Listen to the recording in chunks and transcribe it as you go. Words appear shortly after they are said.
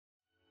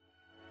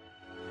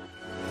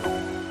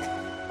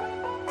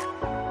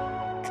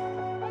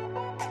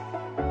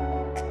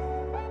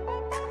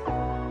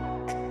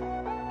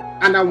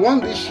And I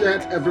want this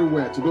shared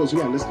everywhere to those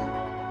who are listening.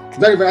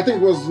 Very, very, I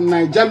think it was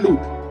Nigerian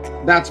Loop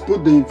that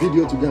put the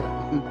video together.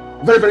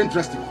 Very, very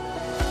interesting.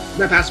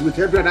 That as with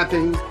every other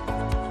thing,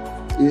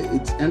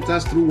 it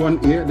enters through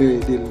one ear,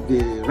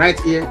 the right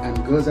ear,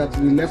 and goes out to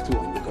the left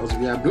one. Because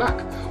we are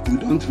black, we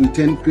don't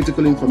retain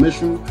critical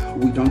information,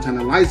 we don't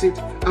analyze it,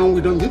 and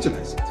we don't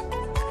utilize it.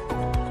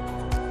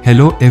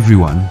 Hello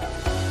everyone,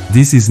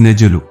 this is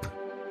Nigerian Loop.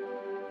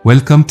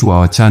 Welcome to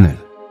our channel.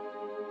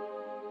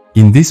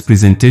 In this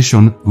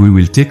presentation, we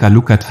will take a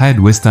look at hired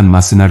Western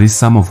mercenaries,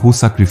 some of who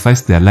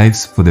sacrificed their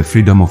lives for the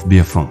freedom of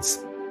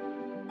Biafrans.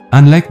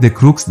 Unlike the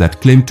crooks that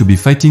claim to be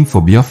fighting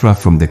for Biafra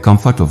from the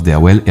comfort of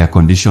their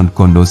well-air-conditioned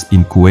condos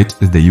in Kuwait,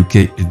 the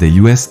UK, the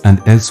US and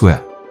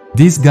elsewhere,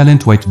 these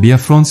gallant white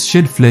Biafrans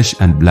shed flesh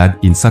and blood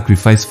in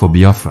sacrifice for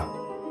Biafra.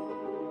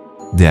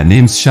 Their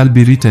names shall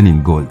be written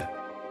in gold.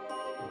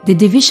 The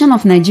division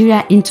of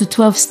Nigeria into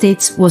 12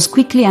 states was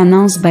quickly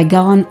announced by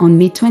Gowon on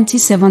May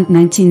 27,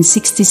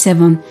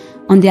 1967,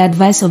 on the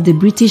advice of the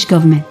British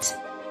government.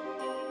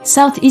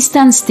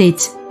 Southeastern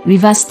State,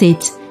 River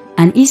State,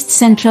 and East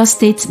Central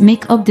State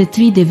make up the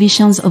three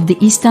divisions of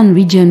the Eastern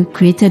region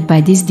created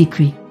by this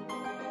decree.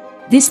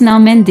 This now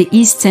meant the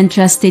East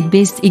Central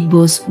State-based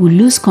Igbos would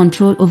lose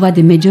control over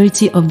the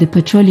majority of the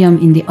petroleum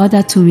in the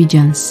other two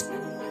regions.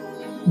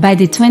 By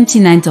the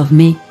 29th of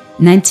May,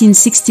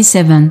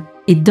 1967,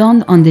 it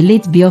dawned on the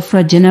late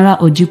Biafra General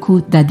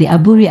Ojukwu that the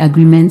Aburi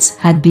agreements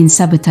had been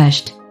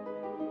sabotaged.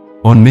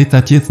 On May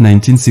 30,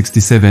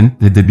 1967,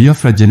 the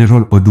Biafra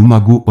General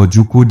Odumagu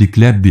Ojukwu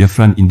declared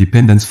Biafran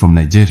independence from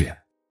Nigeria.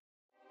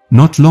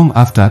 Not long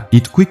after,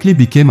 it quickly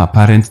became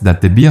apparent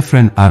that the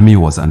Biafran army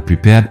was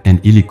unprepared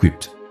and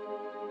ill-equipped.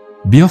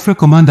 Biafra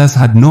commanders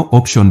had no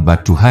option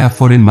but to hire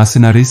foreign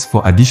mercenaries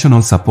for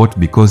additional support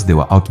because they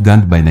were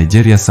outgunned by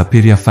Nigeria's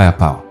superior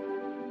firepower.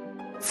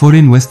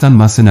 Foreign Western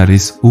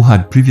mercenaries who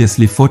had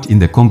previously fought in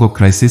the Congo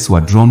crisis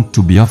were drawn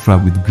to Biafra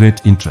with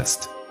great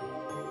interest.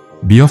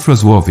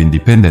 Biafra's War of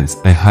Independence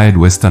hired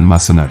Western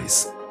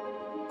mercenaries.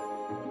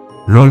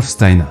 Rolf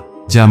Steiner,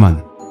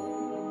 German.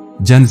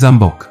 Jan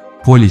Zambok,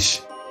 Polish.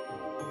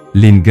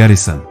 Lynn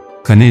Garrison,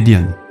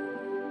 Canadian.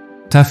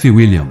 Taffy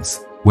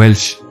Williams,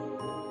 Welsh.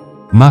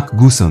 Mark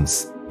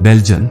Goossens,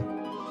 Belgian.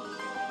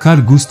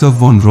 Carl Gustav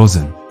von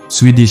Rosen,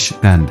 Swedish,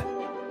 and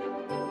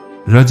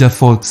Roger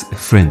Folks,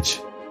 French.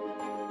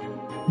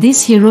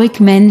 These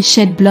heroic men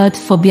shed blood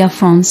for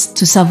Biafrans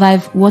to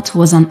survive what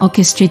was an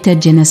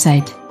orchestrated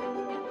genocide.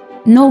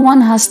 No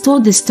one has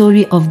told the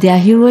story of their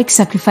heroic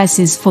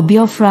sacrifices for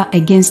Biafra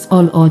against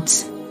all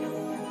odds.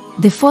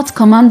 The 4th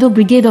Commando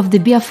Brigade of the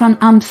Biafran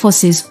Armed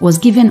Forces was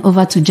given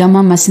over to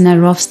German mercenary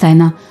Rolf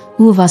Steiner,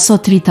 who oversaw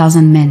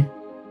 3,000 men.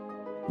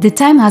 The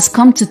time has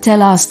come to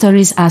tell our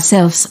stories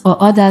ourselves,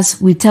 or others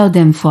will tell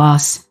them for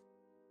us.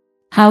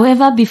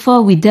 However,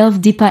 before we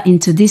delve deeper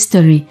into this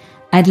story,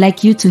 I'd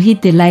like you to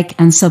hit the like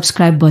and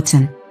subscribe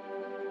button.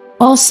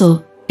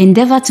 Also,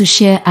 endeavor to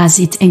share as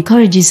it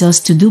encourages us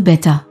to do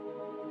better.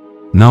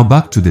 Now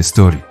back to the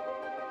story.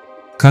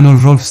 Colonel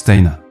Rolf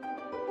Steiner.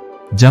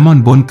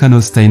 German-born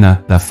Colonel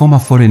Steiner, the former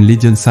Foreign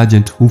Legion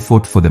sergeant who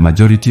fought for the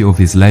majority of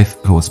his life,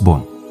 was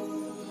born.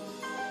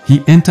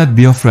 He entered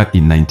Biafra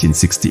in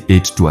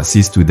 1968 to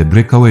assist with the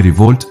breakaway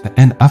revolt,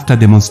 and after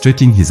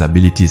demonstrating his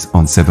abilities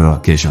on several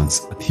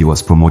occasions, he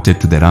was promoted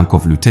to the rank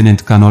of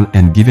lieutenant colonel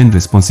and given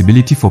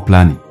responsibility for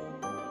planning.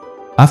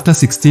 After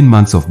 16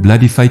 months of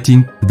bloody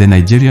fighting, the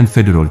Nigerian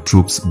federal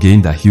troops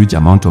gained a huge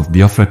amount of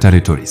Biafra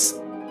territories.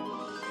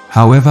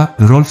 However,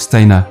 Rolf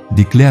Steiner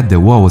declared the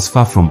war was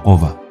far from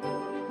over.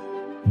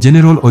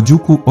 General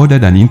Ojukwu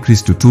ordered an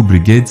increase to 2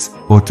 brigades,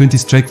 or 20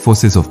 strike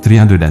forces of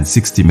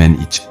 360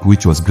 men each,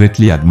 which was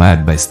greatly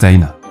admired by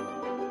Steiner.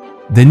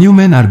 The new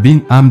men are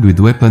being armed with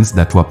weapons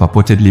that were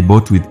purportedly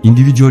bought with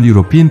individual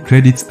European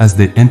credits as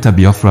they enter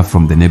Biafra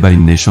from the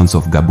neighboring nations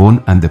of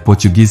Gabon and the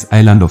Portuguese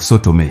island of São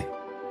Tomé.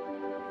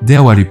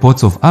 There were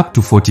reports of up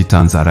to 40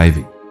 tons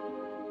arriving.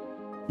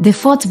 The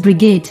 4th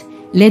Brigade,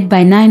 led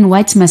by 9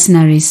 white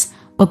mercenaries,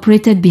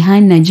 operated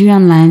behind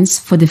Nigerian lines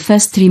for the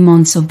first 3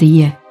 months of the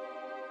year.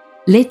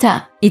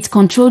 Later, it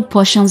controlled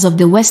portions of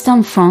the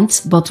Western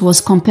Front but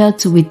was compelled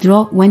to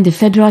withdraw when the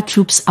federal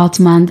troops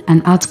outmanned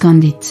and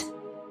outgunned it.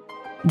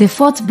 The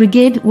 4th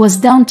Brigade was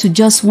down to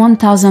just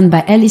 1,000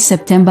 by early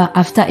September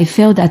after a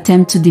failed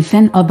attempt to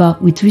defend Oba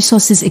with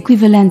resources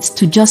equivalent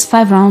to just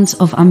 5 rounds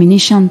of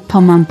ammunition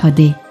per man per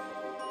day.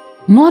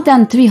 More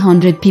than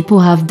 300 people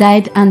have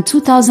died and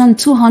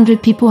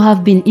 2,200 people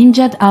have been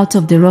injured out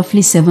of the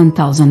roughly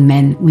 7,000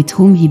 men with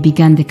whom he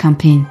began the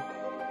campaign.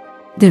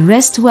 The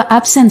rest were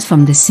absent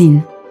from the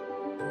scene.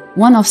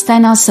 One of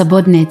Steiner's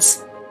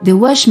subordinates, the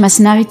Welsh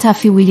mercenary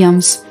Taffy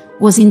Williams,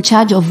 was in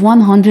charge of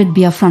 100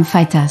 Biafran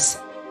fighters.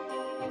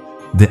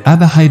 The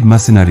other hired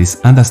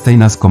mercenaries under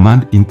Steiner's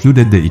command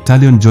included the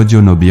Italian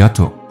Giorgio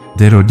Nobbiato,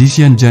 the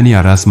Rhodesian Gianni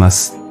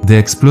Erasmus, the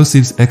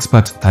explosives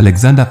expert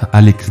Alexander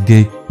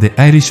Alikgay, the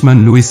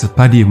Irishman Louis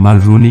Paddy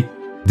Mulrooney,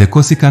 the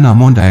Corsican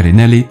Armand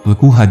Irinelli,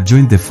 who had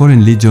joined the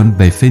Foreign Legion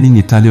by feigning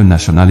Italian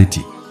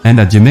nationality, and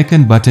a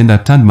Jamaican bartender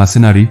turned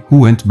mercenary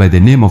who went by the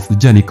name of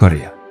Johnny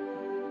Correa.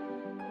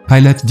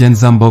 pilot Jan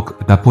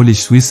Zambok, the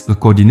Polish-Swiss,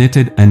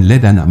 coordinated and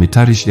led an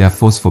amateurish air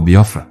force for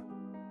Biafra.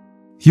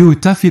 Hugh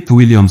Taffy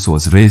Williams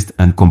was raised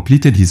and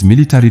completed his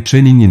military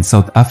training in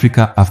South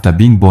Africa after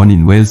being born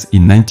in Wales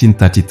in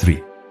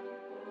 1933.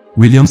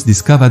 Williams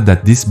discovered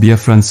that these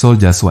Biafran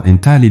soldiers were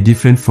entirely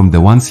different from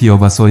the ones he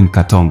oversaw in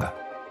Katonga.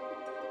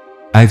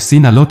 "I've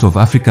seen a lot of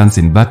Africans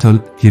in battle,"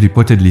 he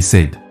reportedly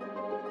said.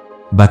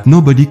 "But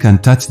nobody can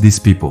touch these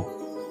people.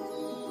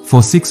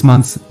 For 6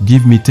 months,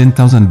 give me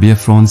 10,000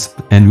 Biafrans,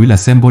 and we'll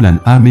assemble an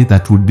army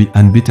that would be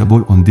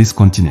unbeatable on this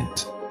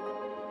continent."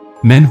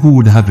 Men who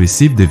would have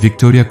received the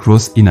Victoria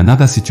Cross in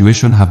another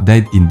situation have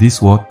died in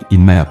this war,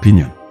 in my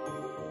opinion.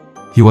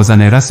 He was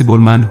an irascible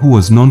man who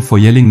was known for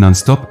yelling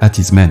non-stop at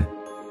his men.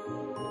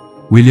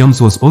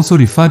 Williams was also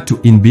referred to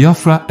in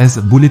Biafra as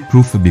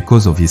bulletproof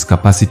because of his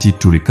capacity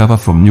to recover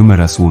from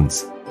numerous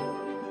wounds.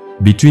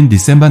 Between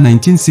December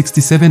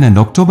 1967 and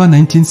October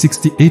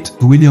 1968,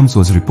 Williams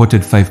was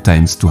reported 5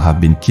 times to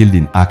have been killed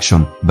in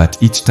action, but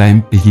each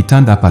time he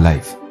turned up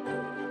alive.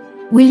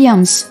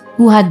 Williams,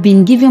 who had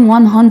been given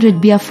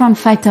 100 Biafran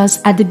fighters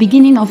at the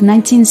beginning of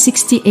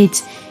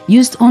 1968,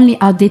 used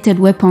only outdated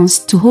weapons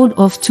to hold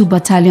off 2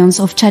 battalions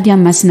of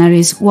Chadian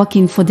mercenaries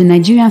working for the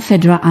Nigerian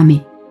Federal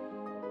Army.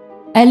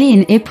 Early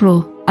in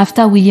April,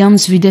 after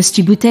Williams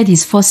redistributed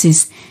his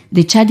forces,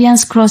 the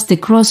Chadians crossed the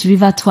Cross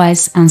River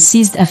twice and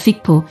seized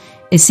Afikpo,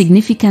 a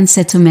significant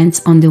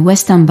settlement on the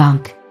western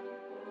bank.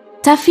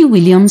 Taffy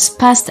Williams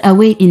passed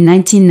away in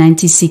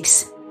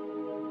 1996.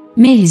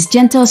 May his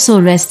gentle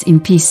soul rest in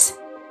peace.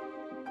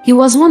 He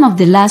was one of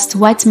the last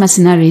white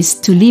mercenaries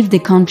to leave the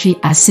country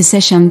as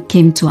secession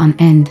came to an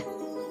end.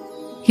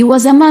 He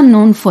was a man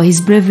known for his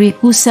bravery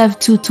who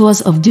served 2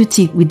 tours of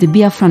duty with the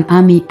Biafran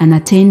army and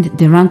attained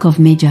the rank of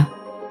major.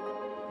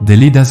 The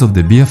leaders of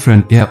the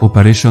Biafran air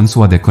operations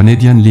were the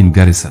Canadian Lynn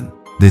Garrison,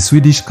 the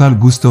Swedish Carl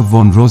Gustaf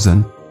von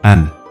Rosen,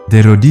 and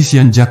the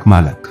Rhodesian Jack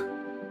Malak.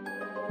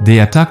 They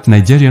attacked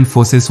Nigerian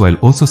forces while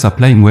also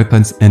supplying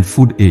weapons and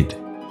food aid.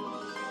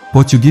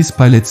 Portuguese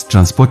pilots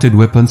transported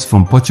weapons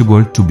from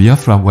Portugal to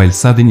Biafra while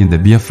serving in the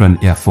Biafran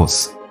Air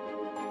Force.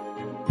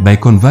 By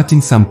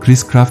converting some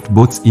Chris-craft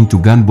boats into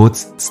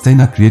gunboats,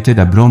 Steiner created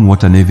a brown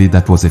water navy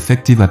that was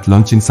effective at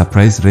launching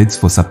surprise raids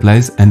for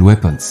supplies and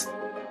weapons.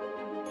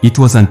 It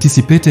was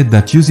anticipated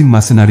that using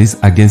mercenaries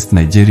against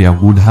Nigeria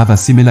would have a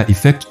similar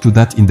effect to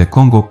that in the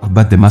Congo,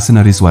 but the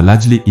mercenaries were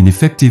largely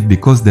ineffective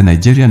because the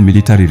Nigerian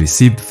military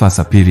received far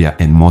superior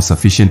and more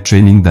sufficient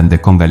training than the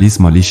Congolese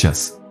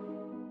militias.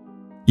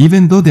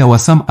 Even though there were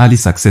some early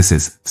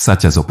successes,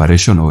 such as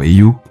Operation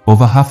OAU,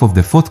 over half of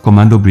the 4th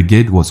Commando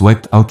Brigade was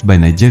wiped out by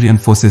Nigerian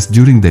forces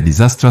during the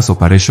disastrous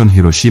Operation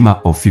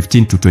Hiroshima of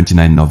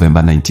 15–29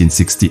 November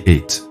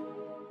 1968.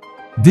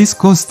 This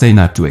caused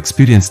Steiner to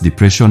experience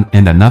depression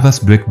and a nervous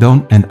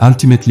breakdown and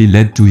ultimately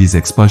led to his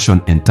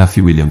expulsion and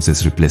Taffy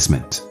Williams's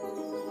replacement.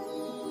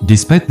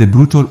 Despite the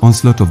brutal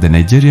onslaught of the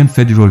Nigerian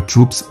federal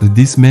troops,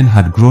 these men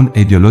had grown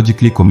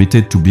ideologically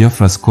committed to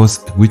Biafra's cause,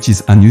 which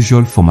is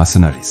unusual for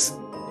mercenaries.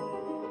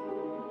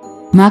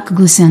 Mark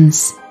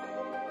Goossens.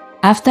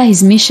 After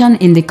his mission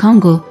in the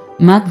Congo,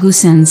 Mark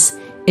Goossens,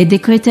 a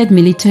decorated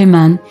military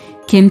man,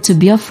 came to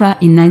Biafra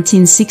in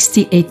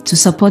 1968 to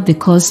support the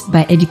cause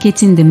by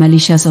educating the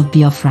militias of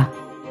Biafra.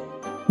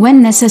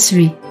 When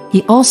necessary,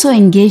 he also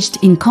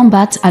engaged in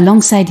combat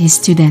alongside his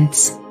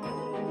students.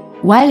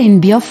 While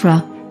in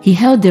Biafra, he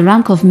held the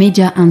rank of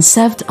major and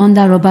served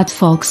under Robert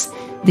Fox,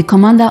 the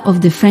commander of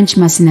the French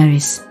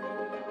mercenaries.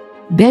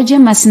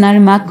 Belgian mercenary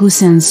Mark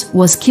Goossens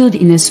was killed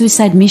in a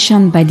suicide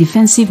mission by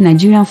defensive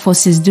Nigerian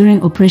forces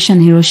during Operation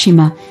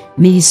Hiroshima.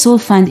 May his soul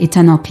find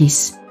eternal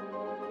peace.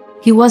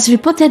 He was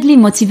reportedly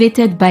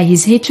motivated by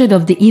his hatred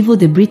of the evil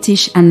the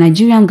British and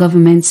Nigerian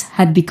governments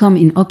had become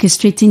in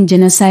orchestrating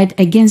genocide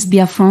against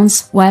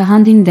Biafrans while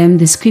handing them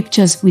the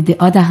scriptures with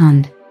the other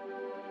hand.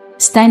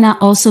 Steiner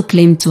also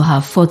claimed to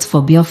have fought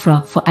for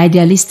Biafra for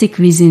idealistic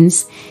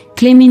reasons,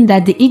 claiming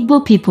that the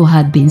Igbo people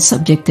had been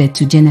subjected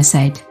to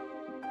genocide.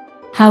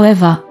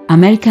 However,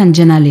 American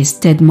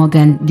journalist Ted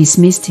Morgan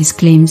dismissed his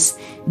claims,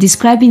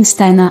 describing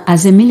Steiner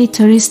as a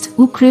militarist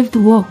who craved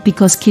war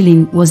because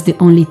killing was the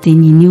only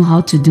thing he knew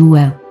how to do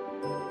well.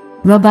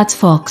 Robert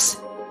Fox.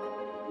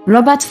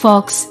 Robert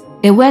Fox,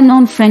 a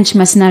well-known French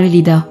mercenary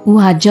leader who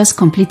had just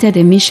completed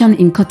a mission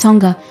in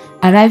Katonga,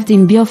 arrived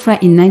in Biafra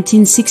in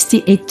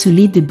 1968 to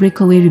lead the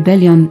breakaway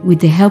rebellion with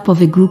the help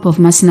of a group of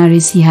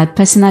mercenaries he had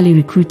personally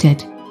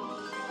recruited.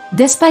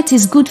 Despite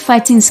his good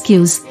fighting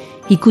skills,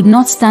 he could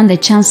not stand a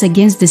chance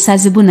against the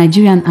sizable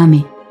Nigerian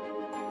army.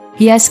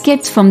 He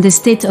escaped from the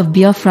state of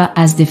Biafra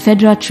as the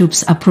federal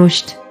troops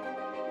approached.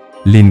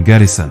 Lynn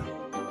Garrison.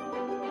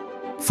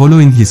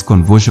 Following his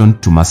conversion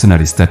to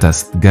mercenary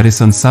status,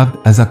 Garrison served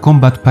as a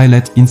combat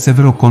pilot in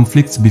several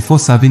conflicts before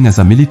serving as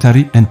a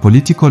military and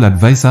political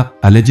advisor,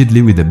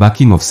 allegedly with the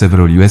backing of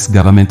several U.S.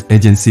 government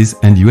agencies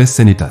and U.S.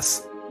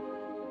 senators.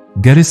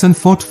 Garrison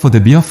fought for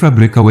the Biafra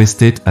breakaway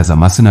state as a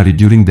mercenary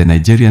during the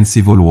Nigerian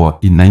Civil War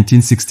in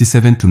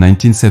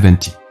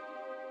 1967–1970.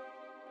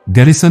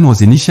 Garrison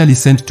was initially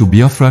sent to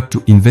Biafra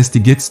to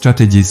investigate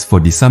strategies for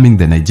disarming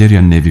the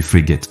Nigerian Navy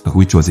frigate,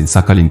 which was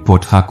encircling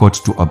Port Harcourt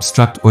to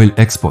obstruct oil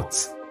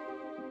exports.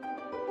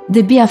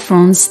 The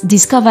Biafrans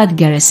discovered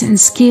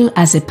Garrison's skill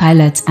as a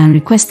pilot and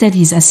requested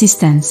his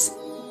assistance.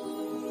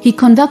 He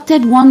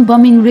conducted one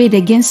bombing raid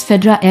against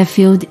Federal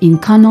Airfield in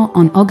Kano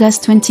on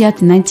August 20,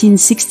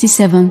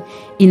 1967,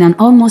 in an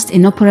almost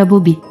inoperable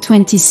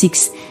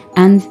B-26,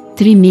 and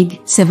 3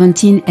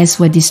 MiG-17s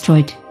were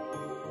destroyed.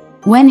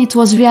 When it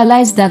was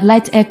realized that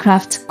light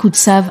aircraft could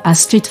serve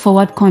as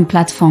straightforward coin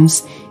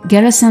platforms,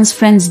 Garrison's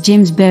friends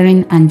James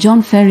Bering and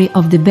John Ferry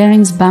of the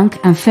Barings Bank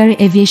and Ferry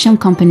Aviation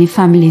Company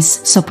families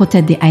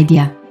supported the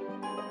idea.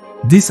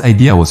 This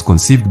idea was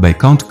conceived by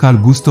Count Carl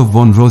Gustav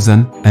von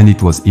Rosen, and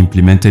it was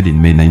implemented in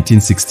May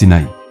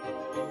 1969.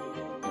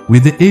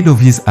 With the aid of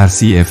his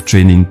RCF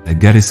training,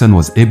 Garrison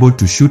was able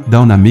to shoot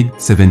down a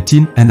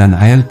MiG-17 and an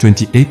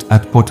IL-28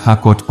 at Port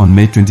Harcourt on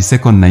May 22,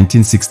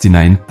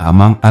 1969,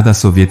 among other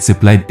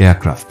Soviet-supplied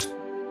aircraft.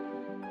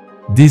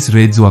 These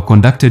raids were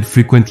conducted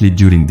frequently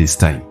during this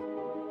time.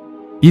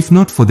 If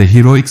not for the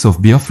heroics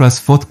of Biafra's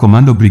 4th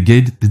Commando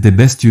Brigade, the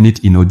best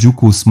unit in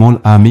Ojukwu small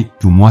army,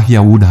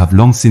 Umuahia would have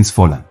long since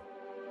fallen.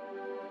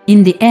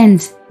 In the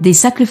end, they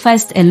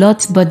sacrificed a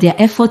lot, but their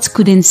efforts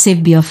couldn't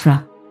save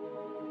Biafra.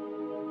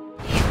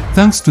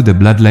 Thanks to the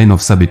bloodline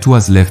of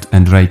saboteurs left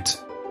and right,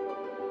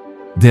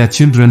 their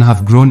children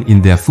have grown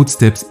in their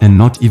footsteps and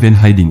not even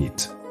hiding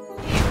it.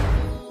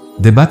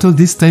 The battle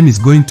this time is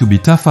going to be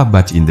tougher,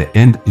 but in the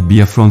end,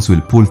 Biafrans will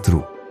pull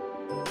through.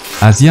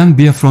 As young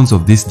Biafrans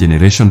of this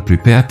generation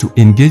prepare to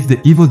engage the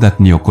evil that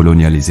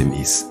neocolonialism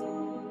is,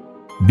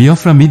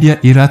 Biafra media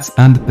errats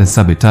and the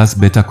saboteurs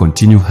better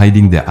continue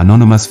hiding their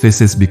anonymous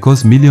faces,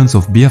 because millions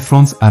of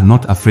Biafrans are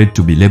not afraid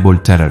to be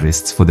labeled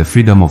terrorists for the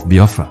freedom of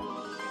Biafra.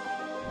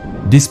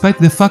 Despite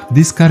the fact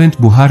this current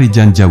Buhari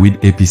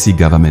Janjaweed APC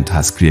government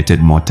has created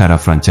more terror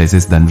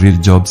franchises than real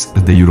jobs,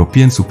 the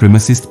European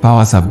supremacist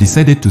powers have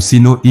decided to see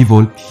no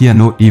evil, hear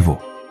no evil.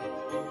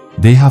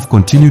 They have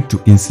continued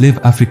to enslave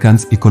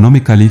Africans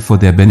economically for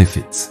their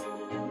benefits.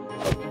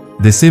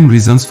 The same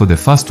reasons for the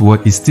first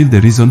war is still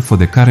the reason for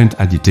the current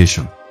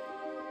agitation.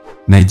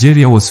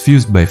 Nigeria was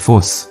fused by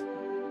force.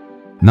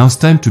 Now's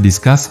time to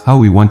discuss how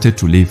we wanted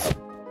to live.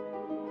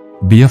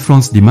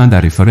 Biafrans demand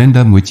a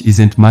referendum, which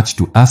isn't much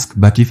to ask,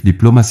 but if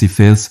diplomacy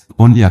fails,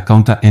 only a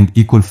counter and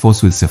equal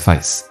force will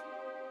suffice.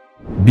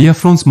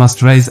 Biafrans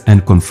must rise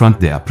and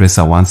confront the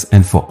oppressor once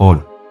and for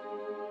all.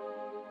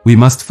 We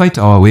must fight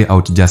our way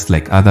out just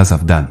like others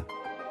have done.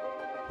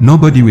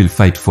 Nobody will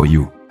fight for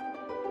you.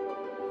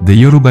 The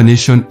Yoruba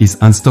nation is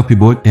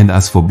unstoppable, and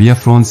as for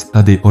Biafrans,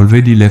 they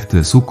already left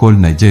the so-called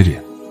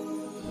Nigeria.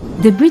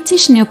 The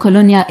British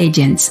neocolonial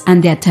agents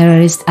and their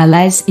terrorist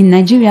allies in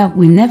Nigeria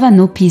will never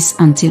know peace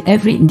until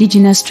every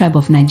indigenous tribe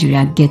of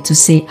Nigeria get to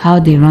say how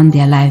they run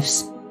their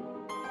lives.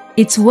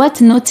 It's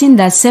worth noting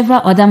that several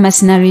other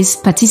mercenaries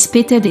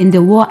participated in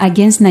the war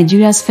against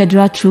Nigeria's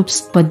federal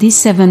troops, but these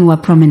 7 were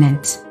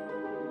prominent.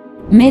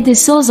 May the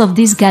souls of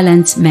these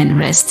gallant men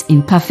rest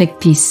in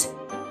perfect peace.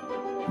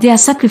 Their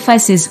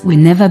sacrifices will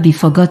never be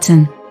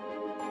forgotten.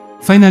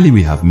 Finally,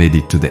 we have made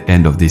it to the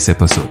end of this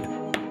episode.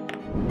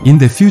 In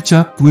the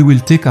future, we will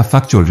take a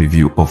factual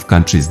review of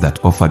countries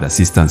that offered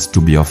assistance to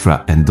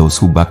Biafra and those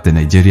who backed the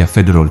Nigeria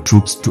federal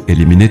troops to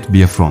eliminate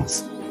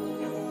Biafrans.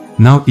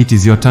 Now it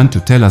is your turn to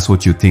tell us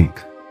what you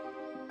think.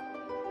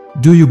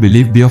 Do you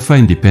believe Biafra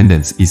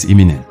independence is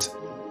imminent?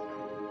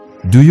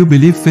 Do you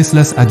believe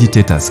faceless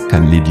agitators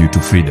can lead you to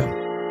freedom?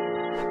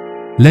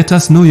 Let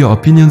us know your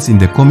opinions in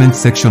the comment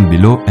section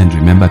below, and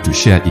remember to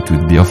share it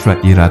with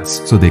Biafra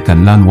errats so they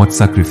can learn what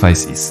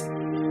sacrifice is.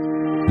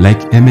 Like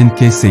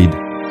MNK said,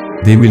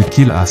 they will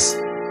kill us,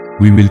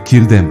 we will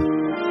kill them.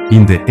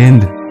 In the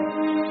end,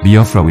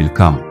 Biafra will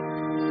come.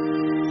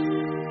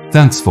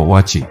 Thanks for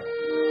watching.